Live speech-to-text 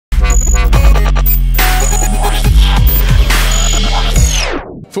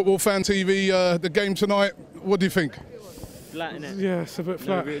Footballfantv, the game tonight, what do you think? Flat, innit? Yeah, it's a bit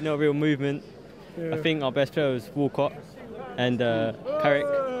flat. No real movement. Yeah. I think our best player was Walcott and Carrick,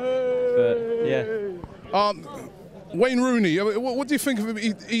 but yeah. Wayne Rooney, what do you think of him?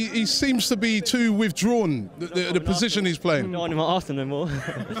 He seems to be too withdrawn, the position he's playing. I don't want him at Arsenal no more.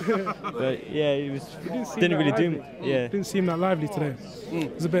 But yeah, he didn't really do. Yeah, didn't seem that lively today.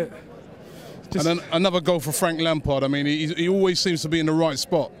 It was a bit. And then another goal for Frank Lampard. I mean, he always seems to be in the right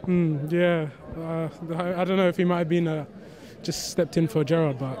spot. Yeah, I don't know if he might have been just stepped in for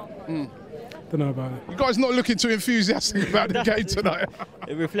Gerrard, but don't know about it. You guys not looking too enthusiastic about the game tonight.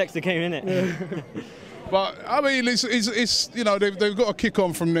 It reflects the game, innit? Yeah. But I mean, it's you know, they've got to kick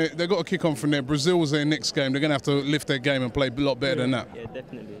on from there. They've got to kick on from there. Brazil's their next game. They're going to have to lift their game and play a lot better than that. Yeah,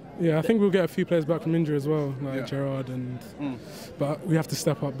 definitely. Yeah, I think we'll get a few players back from injury as well, like Gerrard and. But we have to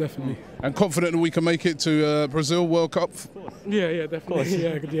step up, definitely. And confident that we can make it to Brazil World Cup. Yeah, definitely.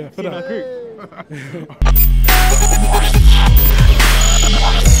 Yeah, for that.